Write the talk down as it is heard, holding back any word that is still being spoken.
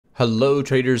Hello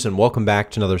traders, and welcome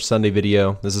back to another Sunday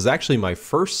video. This is actually my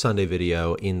first Sunday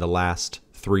video in the last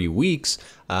 3 weeks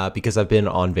because I've been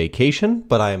on vacation,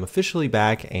 but I am officially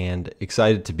back and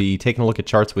excited to be taking a look at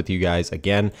charts with you guys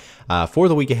again for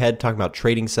the week ahead, talking about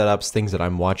trading setups, things that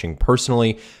I'm watching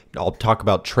personally. I'll talk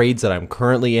about trades that I'm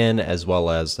currently in, as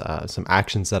well as some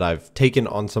actions that I've taken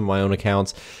on some of my own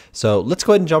accounts. So let's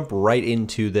go ahead and jump right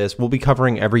into this. We'll be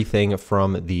covering everything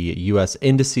from the US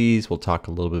indices. We'll talk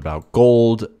a little bit about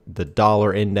gold, the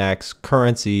dollar index,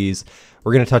 currencies.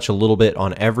 We're going to touch a little bit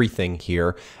on everything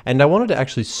here. And I wanted to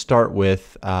actually start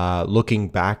with looking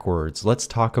backwards. Let's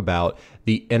talk about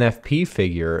the NFP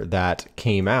figure that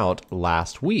came out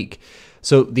last week.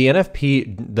 So the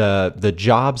NFP, the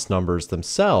jobs numbers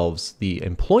themselves, the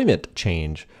employment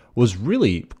change was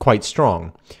really quite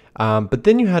strong. But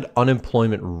then you had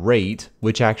unemployment rate,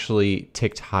 which actually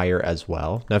ticked higher as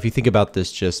well. Now, if you think about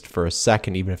this just for a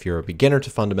second, even if you're a beginner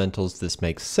to fundamentals, this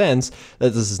makes sense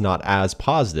that this is not as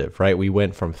positive, right? We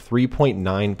went from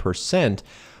 3.9%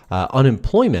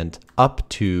 unemployment up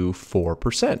to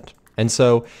 4%. And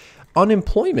so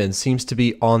unemployment seems to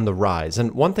be on the rise.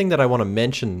 And one thing that I want to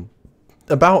mention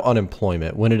about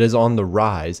unemployment, when it is on the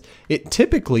rise, it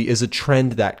typically is a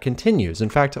trend that continues. In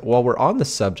fact, while we're on the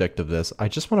subject of this, I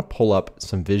just want to pull up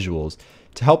some visuals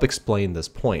to help explain this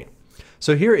point.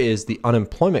 So here is the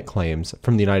unemployment claims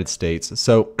from the United States.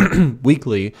 So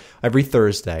weekly, every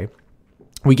Thursday,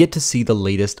 we get to see the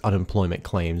latest unemployment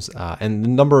claims and the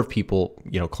number of people,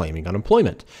 claiming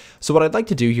unemployment. So what I'd like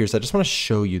to do here is I just want to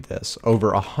show you this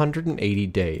over 180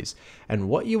 days. And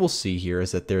what you will see here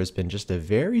is that there has been just a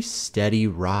very steady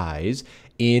rise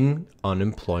in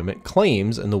unemployment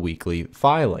claims in the weekly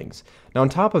filings. Now, on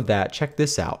top of that, check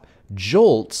this out.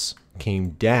 JOLTS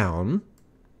came down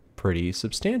pretty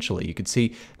substantially. You can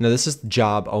see, now this is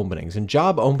job openings, and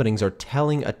job openings are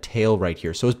telling a tale right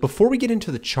here. So before we get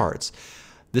into the charts,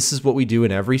 this is what we do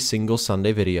in every single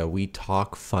Sunday video. We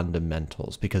talk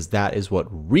fundamentals because that is what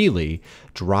really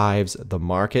drives the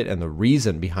market and the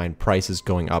reason behind prices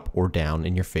going up or down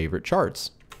in your favorite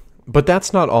charts. But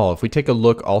that's not all. If we take a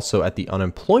look also at the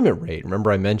unemployment rate,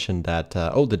 remember I mentioned that,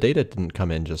 oh, the data didn't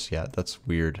come in just yet. That's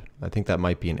weird. I think that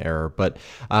might be an error. But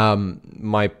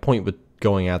my point with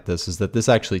going at this is that this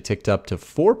actually ticked up to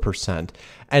 4%.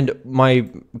 And my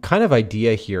kind of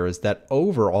idea here is that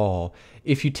overall,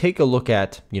 if you take a look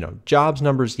at, jobs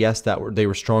numbers, yes, they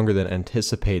were stronger than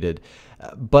anticipated,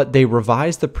 but they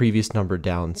revised the previous number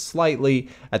down slightly.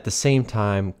 At the same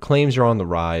time, claims are on the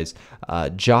rise,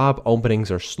 job openings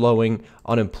are slowing,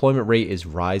 unemployment rate is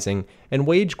rising, and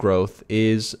wage growth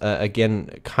is, again,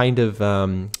 kind of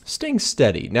staying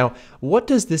steady. Now, what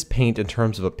does this paint in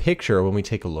terms of a picture when we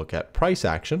take a look at price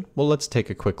action? Well, let's take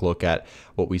a quick look at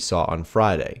what we saw on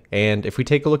Friday. And if we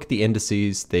take a look at the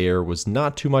indices, there was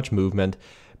not too much movement.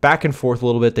 Back and forth a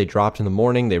little bit. They dropped in the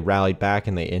morning, they rallied back,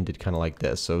 and they ended kind of like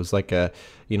this. So it was like a,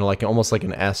 almost like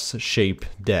an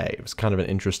S-shaped day. It was kind of an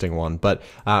interesting one. But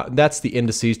that's the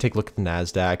indices. Take a look at the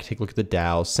NASDAQ, take a look at the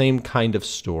Dow. Same kind of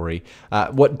story.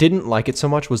 What didn't like it so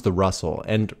much was the Russell.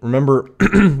 And remember,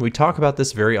 we talk about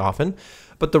this very often,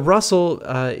 but the Russell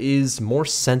is more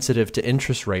sensitive to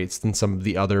interest rates than some of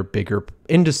the other bigger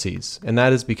indices. And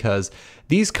that is because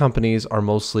these companies are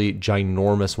mostly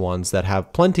ginormous ones that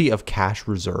have plenty of cash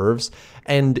reserves.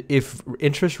 And if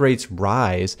interest rates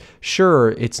rise, sure,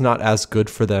 it's not as good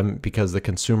for them because the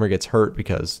consumer gets hurt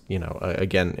because,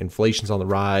 again, inflation's on the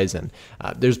rise and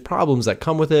there's problems that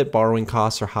come with it. Borrowing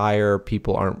costs are higher.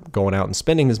 People aren't going out and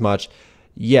spending as much.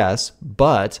 Yes,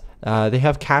 but they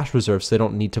have cash reserves, so they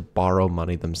don't need to borrow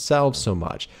money themselves so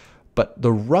much. But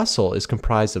the Russell is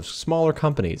comprised of smaller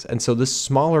companies, and so this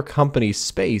smaller company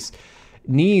space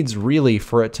needs really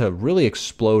for it to really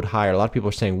explode higher. A lot of people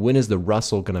are saying, when is the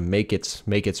Russell going to make its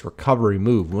recovery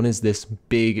move? When is this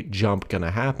big jump going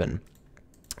to happen?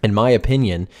 In my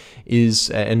opinion, is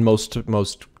and most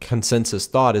consensus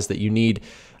thought is that you need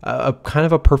a kind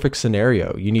of a perfect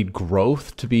scenario. You need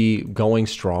growth to be going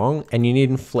strong, and you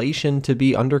need inflation to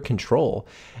be under control.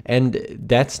 And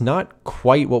that's not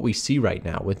quite what we see right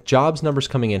now. With jobs numbers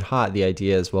coming in hot, the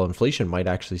idea is, well, inflation might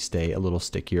actually stay a little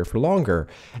stickier for longer.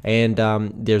 And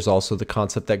there's also the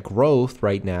concept that growth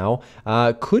right now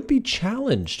could be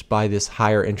challenged by this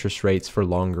higher interest rates for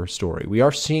longer story. We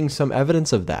are seeing some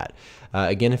evidence of that.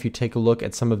 Again, if you take a look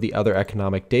at some of the other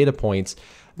economic data points,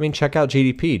 mean, check out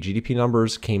GDP. GDP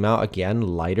numbers came out again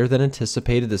lighter than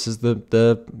anticipated. This is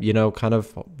the you know, kind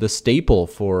of the staple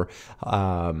for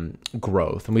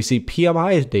growth. And we see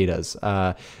PMI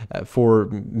data for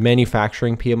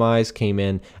manufacturing. PMIs came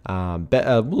in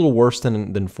a little worse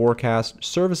than forecast.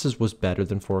 Services was better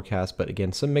than forecast, but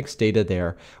again, some mixed data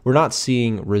there. We're not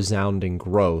seeing resounding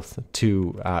growth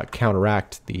to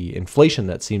counteract the inflation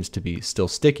that seems to be still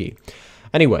sticky.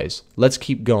 Anyways, let's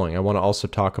keep going. I want to also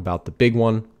talk about the big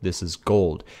one. This is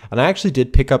gold. And I actually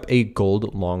did pick up a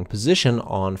gold long position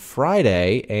on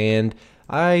Friday, and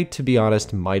I, to be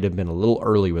honest, might have been a little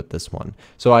early with this one.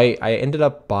 So I ended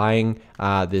up buying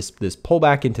this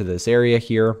pullback into this area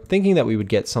here, thinking that we would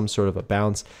get some sort of a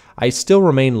bounce. I still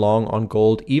remain long on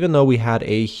gold, even though we had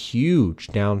a huge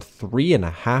down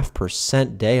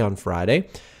 3.5% day on Friday.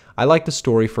 I like the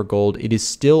story for gold. It is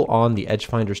still on the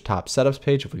Edgefinder's top setups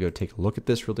page. If we go take a look at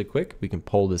this really quick, we can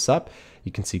pull this up.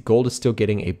 You can see gold is still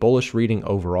getting a bullish reading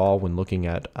overall when looking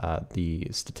at the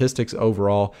statistics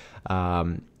overall.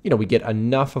 You know, we get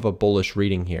enough of a bullish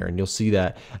reading here, and you'll see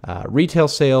that retail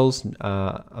sales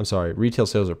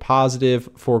are positive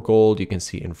for gold. You can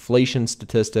see inflation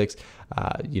statistics.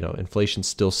 You know, inflation's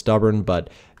still stubborn, but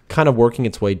kind of working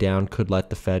its way down, could let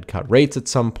the Fed cut rates at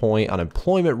some point.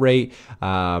 Unemployment rate,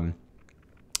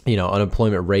 you know,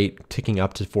 unemployment rate ticking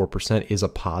up to 4% is a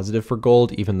positive for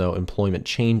gold, even though employment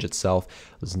change itself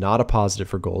was not a positive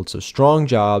for gold. So strong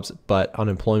jobs, but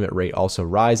unemployment rate also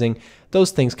rising.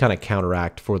 Those things kind of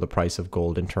counteract for the price of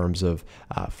gold in terms of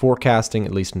forecasting,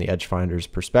 at least from the Edgefinder's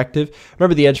perspective.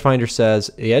 Remember, the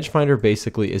Edgefinder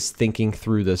basically is thinking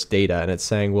through this data, and it's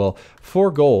saying, well,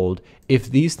 for gold, if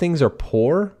these things are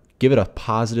poor, give it a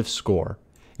positive score.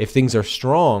 If things are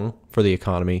strong for the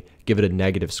economy, give it a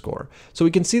negative score. So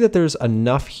we can see that there's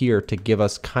enough here to give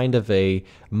us kind of a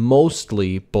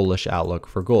mostly bullish outlook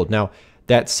for gold. Now,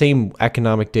 that same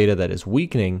economic data that is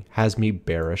weakening has me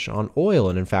bearish on oil.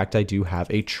 And in fact, I do have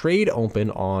a trade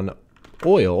open on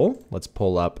oil. Let's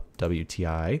pull up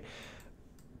WTI.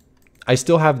 I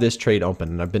still have this trade open,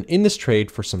 and I've been in this trade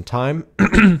for some time.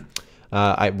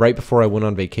 Right before I went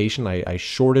on vacation, I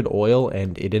shorted oil,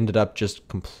 and it ended up just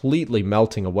completely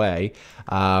melting away.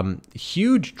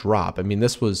 Huge drop. I mean,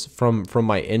 this was from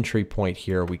my entry point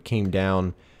here. We came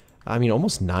down, I mean,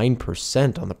 almost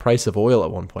 9% on the price of oil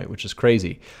at one point, which is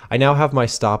crazy. I now have my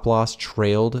stop loss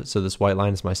trailed. So this white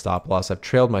line is my stop loss. I've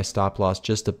trailed my stop loss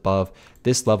just above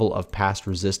this level of past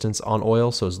resistance on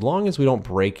oil. So as long as we don't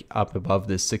break up above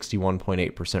this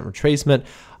 61.8% retracement,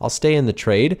 I'll stay in the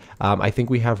trade. I think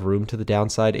we have room to the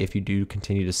downside if you do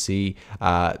continue to see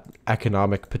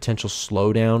economic potential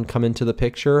slowdown come into the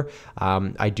picture.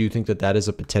 I do think that that is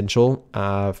a potential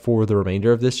for the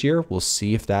remainder of this year. We'll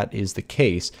see if that is the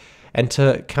case. And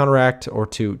to counteract or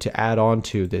to add on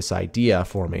to this idea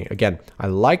for me, again, I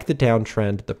like the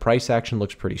downtrend. The price action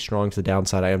looks pretty strong to the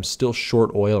downside. I am still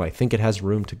short oil, and I think it has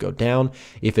room to go down.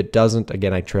 If it doesn't,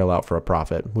 again, I trail out for a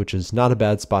profit, which is not a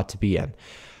bad spot to be in.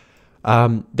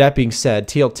 That being said,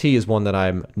 TLT is one that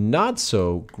I'm not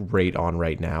so great on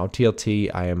right now.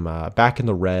 TLT, I am back in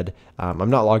the red. I'm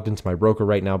not logged into my broker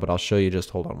right now, but I'll show you. Just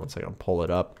hold on one second. I'll pull it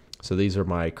up. So these are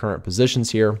my current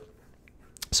positions here.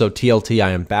 So TLT, I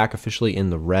am back officially in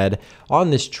the red on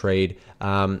this trade.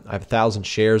 I have 1,000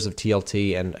 shares of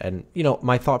TLT, and you know,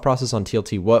 my thought process on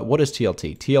TLT. What is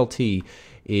TLT? TLT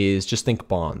is, just think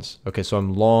bonds. Okay, so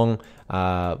I'm long,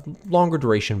 longer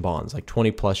duration bonds, like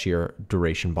 20+ year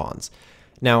duration bonds.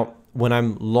 Now, when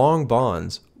I'm long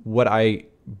bonds, what I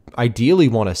ideally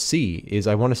want to see is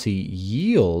I want to see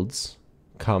yields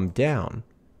come down.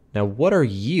 Now, what are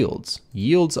yields?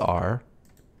 Yields are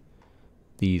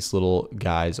these little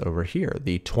guys over here.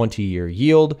 The 20-year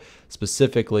yield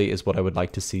specifically is what I would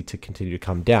like to see to continue to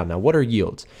come down. Now, what are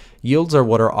yields? Yields are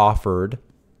what are offered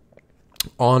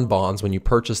on bonds when you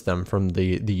purchase them from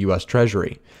the US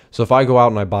Treasury. So if I go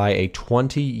out and I buy a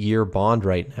 20-year bond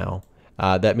right now,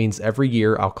 that means every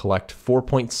year I'll collect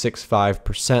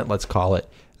 4.65%, let's call it,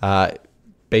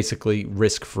 basically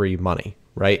risk-free money.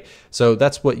 Right? So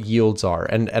that's what yields are.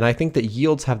 And I think that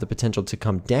yields have the potential to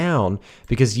come down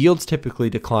because yields typically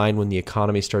decline when the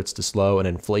economy starts to slow and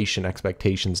inflation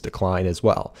expectations decline as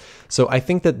well. So I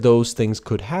think that those things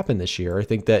could happen this year. I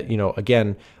think that, you know,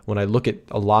 again, when I look at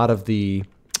a lot of the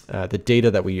the data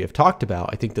that we have talked about,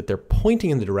 I think that they're pointing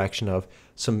in the direction of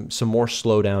some more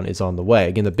slowdown is on the way.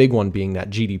 Again, the big one being that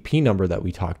GDP number that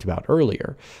we talked about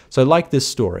earlier. So I like this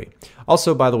story.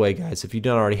 Also, by the way, guys, if you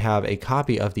don't already have a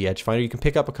copy of the Edge Finder, you can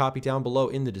pick up a copy down below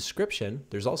in the description.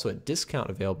 There's also a discount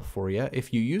available for you.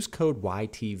 If you use code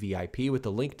YTVIP with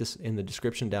the link in the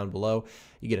description down below,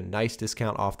 you get a nice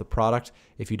discount off the product.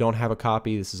 If you don't have a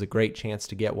copy, this is a great chance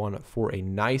to get one for a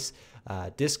nice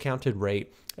discounted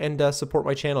rate, and support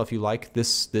my channel if you like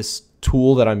this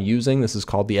tool that I'm using. This is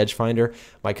called the Edge Finder.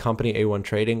 My company, A1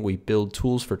 Trading, we build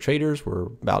tools for traders. We're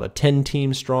about a 10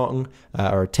 team strong,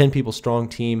 or a 10 people strong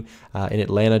team in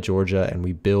Atlanta, Georgia, and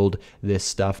we build this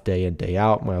stuff day in, day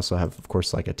out. We also have, of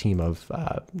course, like a team of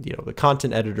the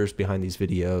content editors behind these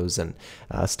videos and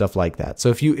stuff like that. So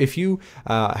if you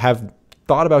have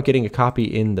thought about getting a copy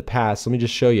in the past, let me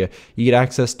just show you. You get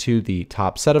access to the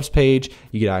top setups page.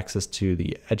 You get access to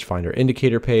the Edge Finder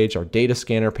indicator page, our data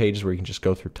scanner pages where you can just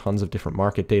go through tons of different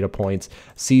market data points,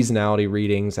 seasonality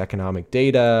readings, economic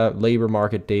data, labor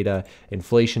market data,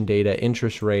 inflation data,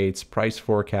 interest rates, price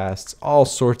forecasts, all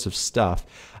sorts of stuff.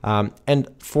 And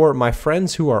for my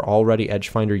friends who are already Edge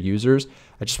Finder users,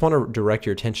 I just want to direct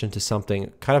your attention to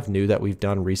something kind of new that we've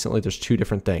done recently. There's two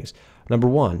different things. Number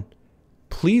one,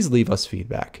 please leave us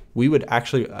feedback. We would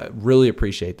actually really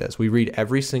appreciate this. We read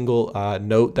every single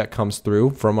note that comes through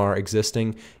from our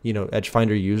existing, Edge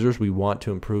Finder users. We want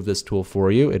to improve this tool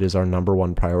for you. It is our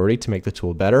 #1 priority to make the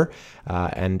tool better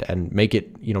and make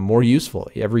it, more useful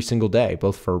every single day,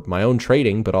 both for my own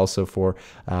trading, but also for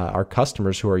our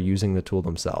customers who are using the tool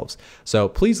themselves. So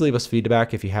please leave us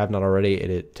feedback if you have not already.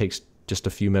 It takes just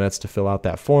a few minutes to fill out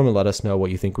that form and let us know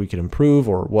what you think we could improve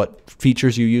or what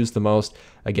features you use the most.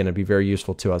 Again, it'd be very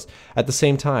useful to us. At the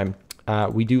same time,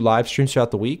 we do live streams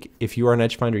throughout the week. If you are an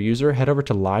Edge Finder user, head over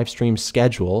to live stream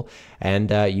schedule,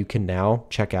 and you can now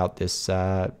check out this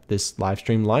live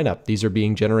stream lineup. These are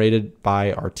being generated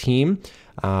by our team.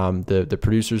 The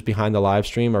producers behind the live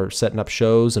stream are setting up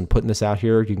shows and putting this out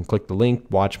here. You can click the link,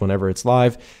 watch whenever it's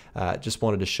live. Just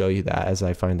wanted to show you that, as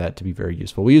I find that to be very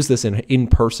useful. We use this in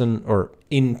person or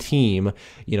in team.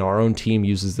 Our own team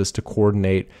uses this to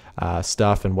coordinate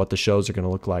stuff and what the shows are going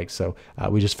to look like. So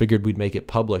we just figured we'd make it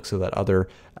public so that other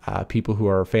people who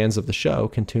are fans of the show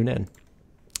can tune in.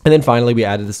 And then finally, we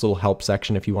added this little help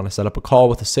section if you want to set up a call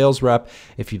with a sales rep,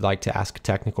 if you'd like to ask a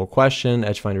technical question,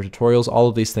 Edge Finder tutorials. All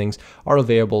of these things are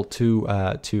available to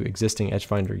existing Edge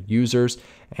Finder users.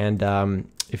 And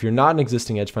if you're not an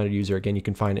existing Edge Finder user, again, you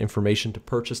can find information to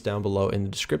purchase down below in the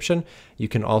description. You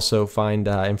can also find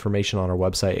information on our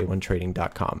website,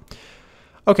 a1trading.com.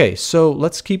 Okay, so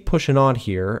let's keep pushing on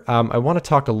here. I want to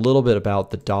talk a little bit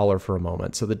about the dollar for a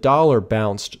moment. So the dollar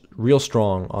bounced real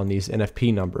strong on these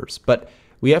NFP numbers, but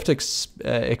we have to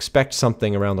expect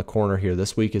something around the corner here.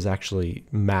 This week is actually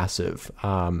massive.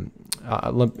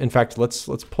 In fact, let's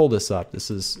pull this up.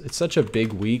 It's such a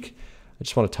big week. I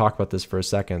just want to talk about this for a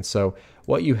second. So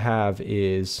what you have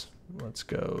is, let's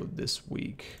go this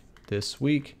week.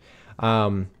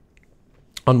 On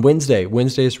Wednesday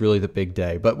is really the big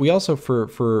day. But we also,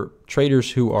 for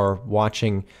traders who are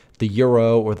watching the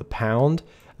euro or the pound,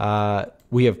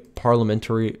 we have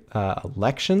parliamentary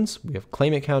elections. We have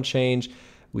claimant count change.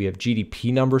 We have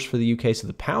GDP numbers for the UK, so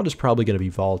the pound is probably going to be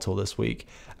volatile this week.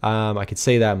 I could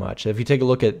say that much. If you take a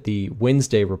look at the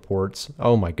Wednesday reports,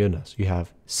 oh my goodness, you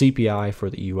have CPI for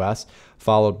the US,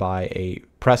 followed by a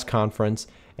press conference,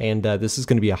 and this is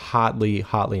going to be a hotly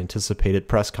anticipated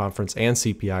press conference and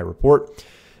CPI report.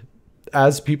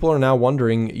 As people are now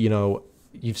wondering,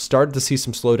 you've started to see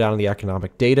some slowdown in the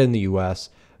economic data in the US,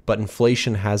 but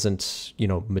inflation hasn't,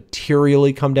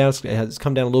 materially come down. It has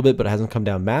come down a little bit, but it hasn't come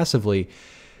down massively.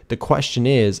 The question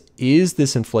is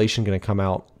this inflation going to come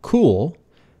out cool?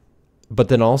 But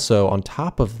then also on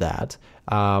top of that,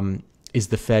 is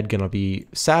the Fed going to be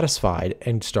satisfied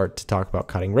and start to talk about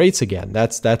cutting rates again?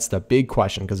 That's the big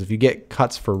question, because if you get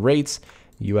cuts for rates,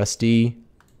 USD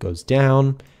goes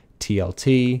down,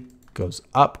 TLT goes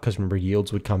up, because remember,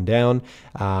 yields would come down,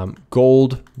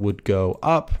 gold would go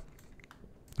up,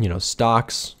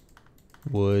 stocks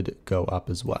would go up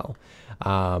as well.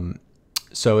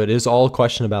 So it is all a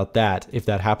question about that, if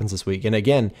that happens this week. And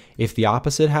again, if the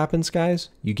opposite happens, guys,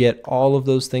 you get all of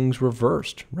those things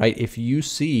reversed, right? If you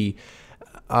see,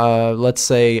 let's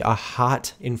say, a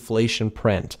hot inflation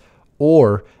print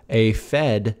or a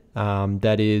Fed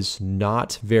that is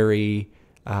not very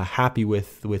happy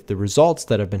with the results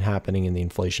that have been happening in the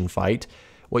inflation fight,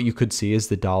 what you could see is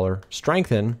the dollar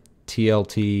strengthen,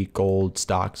 TLT, gold,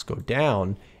 stocks go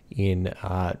down, in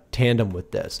tandem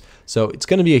with this. So it's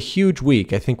going to be a huge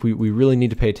week. I think we really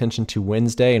need to pay attention to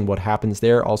Wednesday and what happens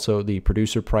there. Also, the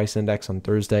producer price index on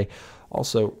Thursday,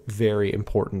 also very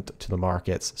important to the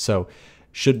markets. So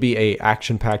should be a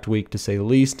action-packed week to say the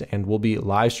least, and we'll be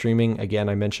live streaming. Again,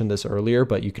 I mentioned this earlier,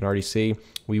 but you can already see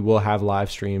we will have live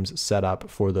streams set up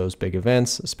for those big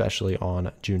events, especially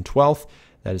on June 12th.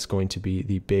 That is going to be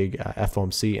the big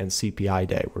FOMC and CPI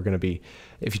day. We're going to be,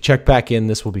 if you check back in,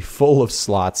 this will be full of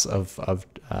slots of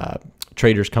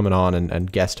traders coming on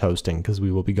and guest hosting, because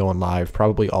we will be going live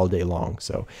probably all day long.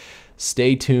 So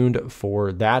stay tuned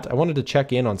for that. I wanted to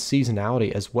check in on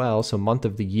seasonality as well. So month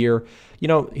of the year, you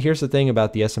know, here's the thing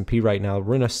about the S&P right now.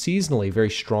 We're in a seasonally very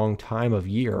strong time of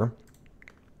year.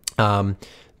 The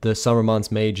summer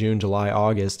months, May, June, July,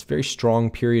 August, very strong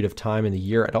period of time in the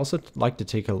year. I'd also like to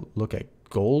take a look at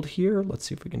gold here. Let's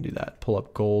see if we can do that. Pull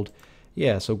up gold.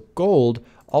 Yeah, so gold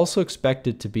also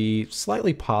expected to be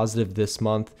slightly positive this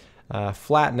month,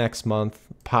 flat next month,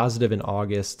 positive in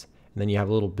August, and then you have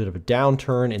a little bit of a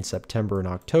downturn in September and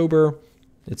October,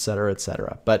 et cetera, et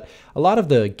cetera. But a lot of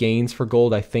the gains for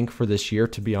gold, I think, for this year,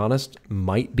 to be honest,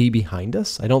 might be behind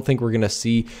us. I don't think we're going to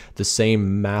see the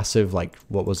same massive, like,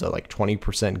 what was it, like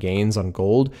 20% gains on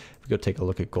gold. If we go take a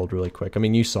look at gold really quick, I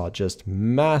mean, you saw just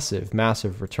massive,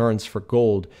 massive returns for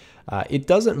gold. It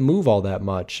doesn't move all that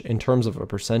much in terms of a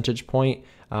percentage point,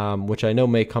 which I know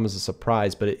may come as a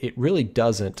surprise, but it really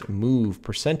doesn't move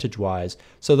percentage-wise.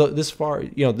 So this far,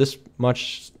 you know, this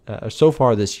much so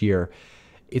far this year,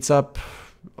 it's up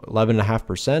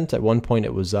 11.5%. At one point,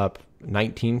 it was up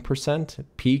 19%,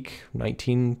 peak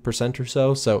 19% or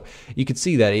so. So you could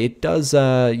see that it does,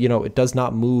 you know, it does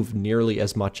not move nearly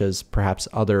as much as perhaps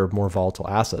other more volatile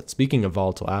assets. Speaking of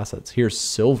volatile assets, here's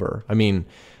silver. I mean,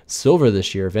 silver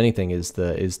this year, if anything, is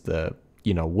the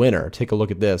you know, winner. Take a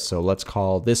look at this. So let's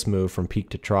call this move from peak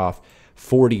to trough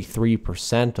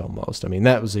 43% almost. I mean,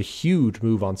 that was a huge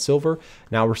move on silver.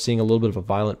 Now we're seeing a little bit of a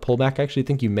violent pullback. I actually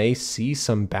think you may see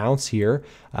some bounce here.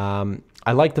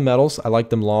 I like the metals. I like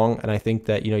them long. And I think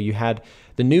that, you know, you had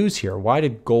the news here. Why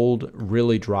did gold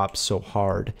really drop so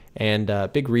hard? And a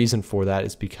big reason for that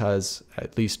is because,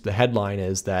 at least the headline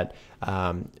is that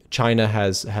China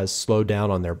has slowed down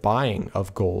on their buying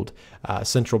of gold.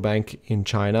 Central bank in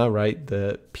China, right?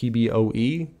 The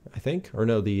PBOE, I think, or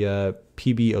no, the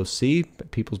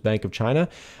PBOC, People's Bank of China.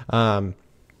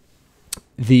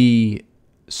 The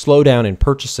slowdown in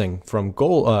purchasing from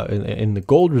gold in the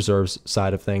gold reserves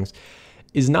side of things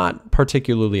is not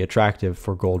particularly attractive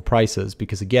for gold prices,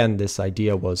 because again, this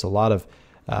idea was a lot of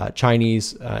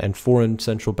Chinese and foreign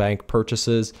central bank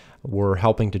purchases were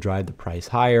helping to drive the price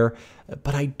higher.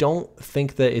 But I don't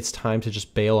think that it's time to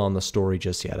just bail on the story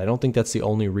just yet. I don't think that's the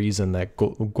only reason that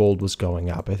gold was going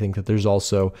up. I think that there's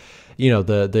also, you know,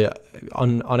 the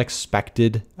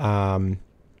unexpected, you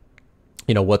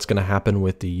know, what's going to happen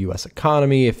with the U.S.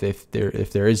 economy. If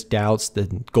there is doubts,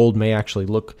 then gold may actually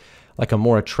look like a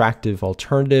more attractive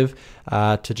alternative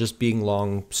to just being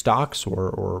long stocks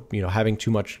or you know, having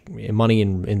too much money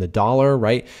in the dollar,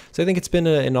 right? So I think it's been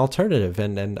an alternative,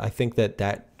 and I think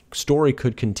that story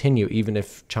could continue even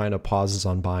if China pauses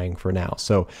on buying for now.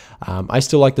 So I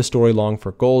still like the story long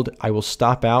for gold. I will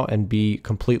stop out and be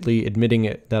completely admitting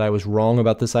that I was wrong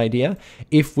about this idea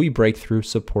if we break through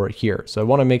support here. So I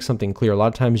want to make something clear. A lot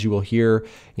of times you will hear,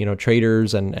 you know,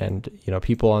 traders and you know,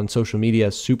 people on social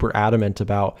media super adamant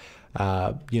about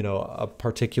you know, a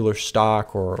particular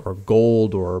stock or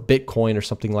gold or Bitcoin or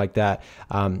something like that.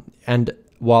 And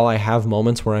while I have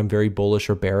moments where I'm very bullish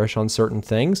or bearish on certain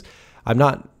things, I'm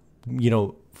not, you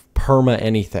know, perma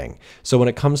anything. So when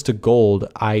it comes to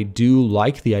gold, I do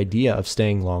like the idea of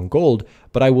staying long gold,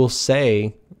 but I will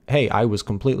say, hey, I was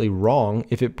completely wrong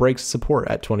if it breaks support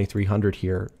at 2,300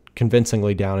 here,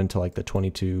 convincingly down into like the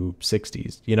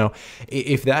 2260s. You know,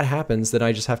 if that happens, then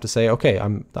I just have to say, okay,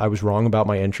 I was wrong about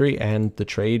my entry and the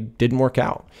trade didn't work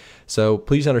out. So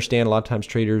please understand, a lot of times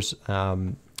traders,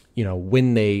 you know,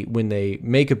 when they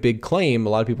make a big claim, a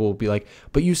lot of people will be like,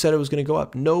 but you said it was going to go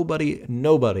up.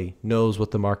 Nobody knows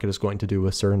what the market is going to do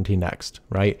with certainty next,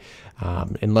 right?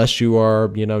 Unless you are,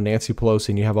 you know, Nancy Pelosi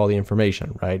and you have all the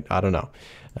information, right? I don't know.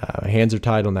 Hands are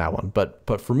tied on that one.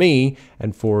 But for me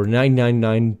and for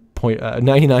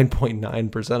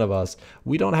 99.9% of us,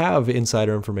 we don't have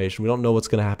insider information. We don't know what's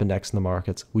going to happen next in the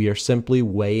markets. We are simply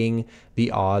weighing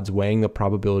the odds, weighing the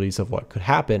probabilities of what could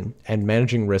happen, and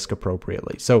managing risk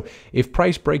appropriately. So if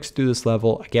price breaks through this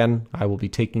level, again, I will be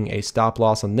taking a stop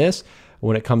loss on this.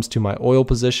 When it comes to my oil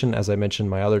position, as I mentioned,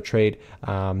 my other trade,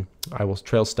 I will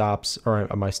trail stops, or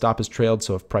my stop is trailed.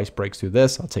 So if price breaks through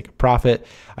this, I'll take a profit.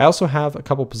 I also have a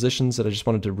couple positions that I just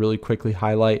wanted to really quickly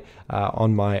highlight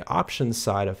on my options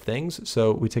side of things.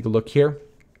 So we take a look here.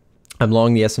 I'm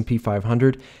long the S&P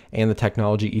 500 and the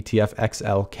technology ETF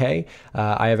XLK.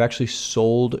 I have actually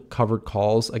sold covered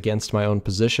calls against my own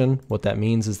position. What that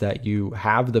means is that you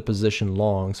have the position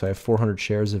long. So I have 400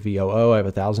 shares of VOO, I have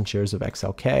 1,000 shares of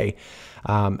XLK,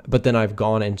 but then I've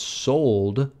gone and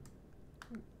sold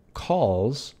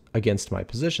calls against my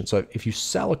position. So if you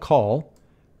sell a call,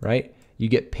 right, you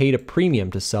get paid a premium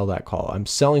to sell that call. I'm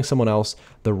selling someone else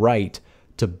the right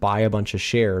to buy a bunch of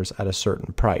shares at a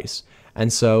certain price.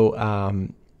 And so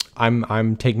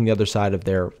I'm taking the other side of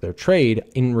their trade.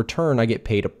 In return, I get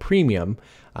paid a premium.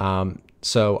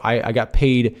 So I got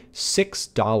paid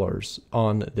 $6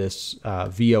 on this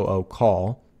VOO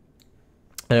call,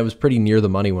 and it was pretty near the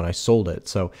money when I sold it.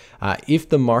 So if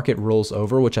the market rolls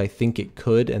over, which I think it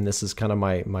could, and this is kind of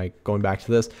my going back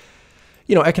to this,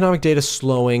 you know, economic data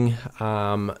slowing.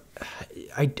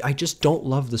 I just don't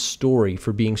love the story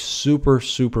for being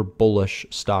super bullish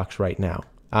stocks right now.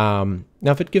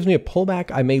 Now, if it gives me a pullback,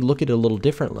 I may look at it a little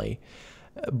differently.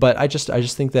 But I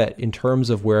just think that in terms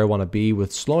of where I want to be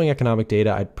with slowing economic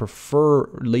data, I'd prefer,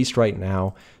 at least right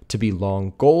now, to be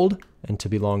long gold and to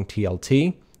be long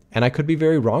TLT. And I could be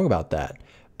very wrong about that.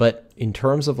 But in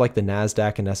terms of like the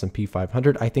NASDAQ and S&P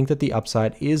 500, I think that the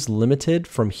upside is limited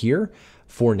from here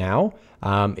for now.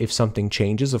 If something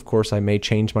changes, of course, I may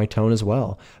change my tone as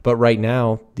well. But right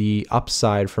now, the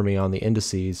upside for me on the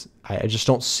indices, I just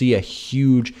don't see a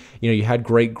huge, you know, you had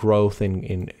great growth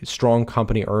in strong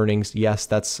company earnings. Yes,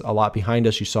 that's a lot behind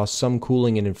us. You saw some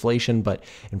cooling in inflation, but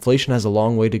inflation has a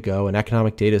long way to go, and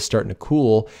economic data is starting to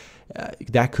cool.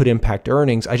 That could impact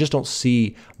earnings. I just don't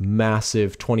see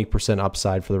massive 20%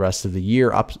 upside for the rest of the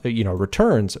year,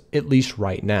 returns, at least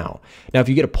right now. Now, if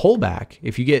you get a pullback,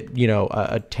 if you get,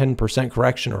 a 10%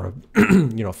 correction or a,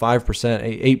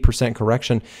 5%, 8%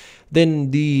 correction,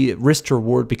 then the risk to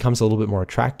reward becomes a little bit more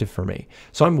attractive for me.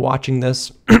 So I'm watching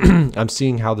this. I'm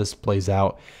seeing how this plays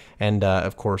out. And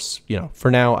of course, for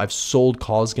now, I've sold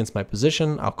calls against my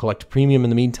position. I'll collect a premium in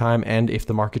the meantime. And if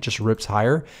the market just rips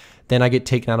higher, then I get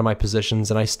taken out of my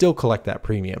positions and I still collect that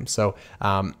premium. So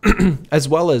as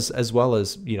well as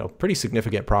pretty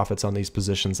significant profits on these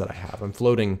positions that I have. I'm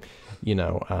floating,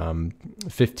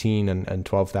 $15,000 and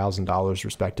 $12,000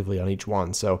 respectively on each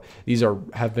one. So these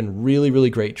have been really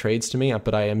great trades to me.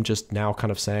 But I am just now kind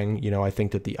of saying, I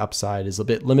think that the upside is a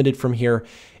bit limited from here.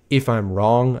 If I'm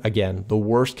wrong, again, the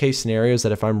worst case scenario is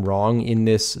that if I'm wrong in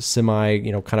this semi,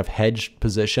 kind of hedged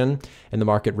position and the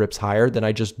market rips higher, then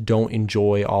I just don't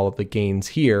enjoy all of the gains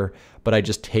here, but I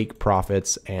just take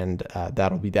profits and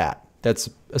that'll be that. That's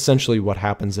essentially what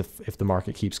happens if the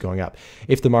market keeps going up.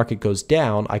 If the market goes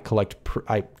down, I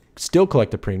still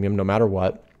collect a premium no matter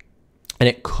what, and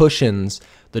it cushions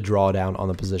the drawdown on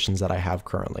the positions that I have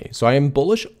currently. So I am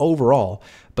bullish overall,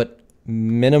 but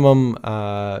minimum,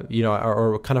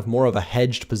 or kind of more of a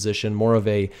hedged position, more of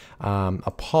a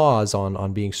pause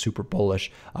on being super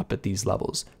bullish up at these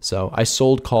levels. So I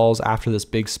sold calls after this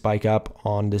big spike up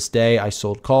on this day. I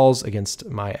sold calls against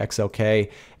my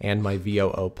XLK and my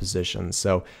VOO positions.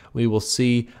 So we will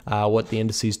see what the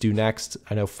indices do next.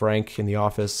 I know Frank in the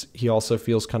office, he also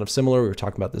feels kind of similar. We were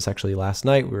talking about this actually last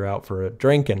night. We were out for a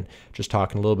drink and just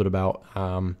talking a little bit about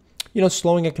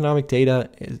slowing economic data.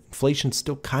 Inflation's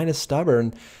still kind of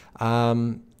stubborn.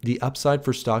 The upside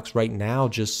for stocks right now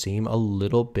just seem a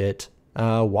little bit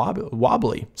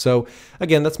wobbly. So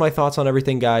again, that's my thoughts on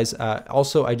everything, guys.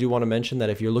 Also, I do want to mention that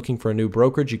if you're looking for a new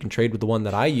brokerage, you can trade with the one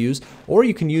that I use, or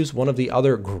you can use one of the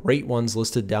other great ones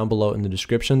listed down below in the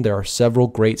description. There are several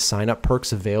great sign-up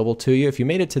perks available to you. If you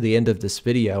made it to the end of this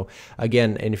video,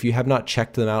 again, and if you have not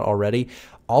checked them out already,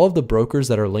 all of the brokers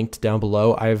that are linked down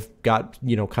below, I've got,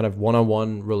 kind of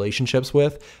one-on-one relationships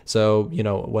with. So,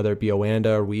 whether it be OANDA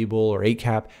or WeBull or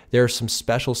Eightcap, there are some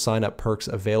special sign-up perks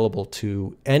available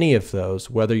to any of those,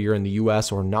 whether you're in the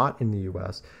US or not in the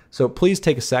US. So please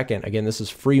take a second. Again, this is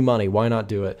free money. Why not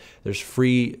do it? There's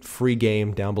free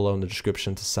game down below in the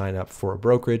description to sign up for a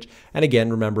brokerage. And again,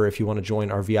 remember, if you want to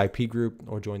join our VIP group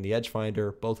or join the Edge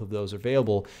Finder, both of those are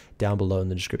available down below in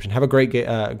the description. Have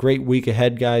a great week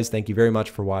ahead, guys. Thank you very much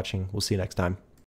for watching. We'll see you next time.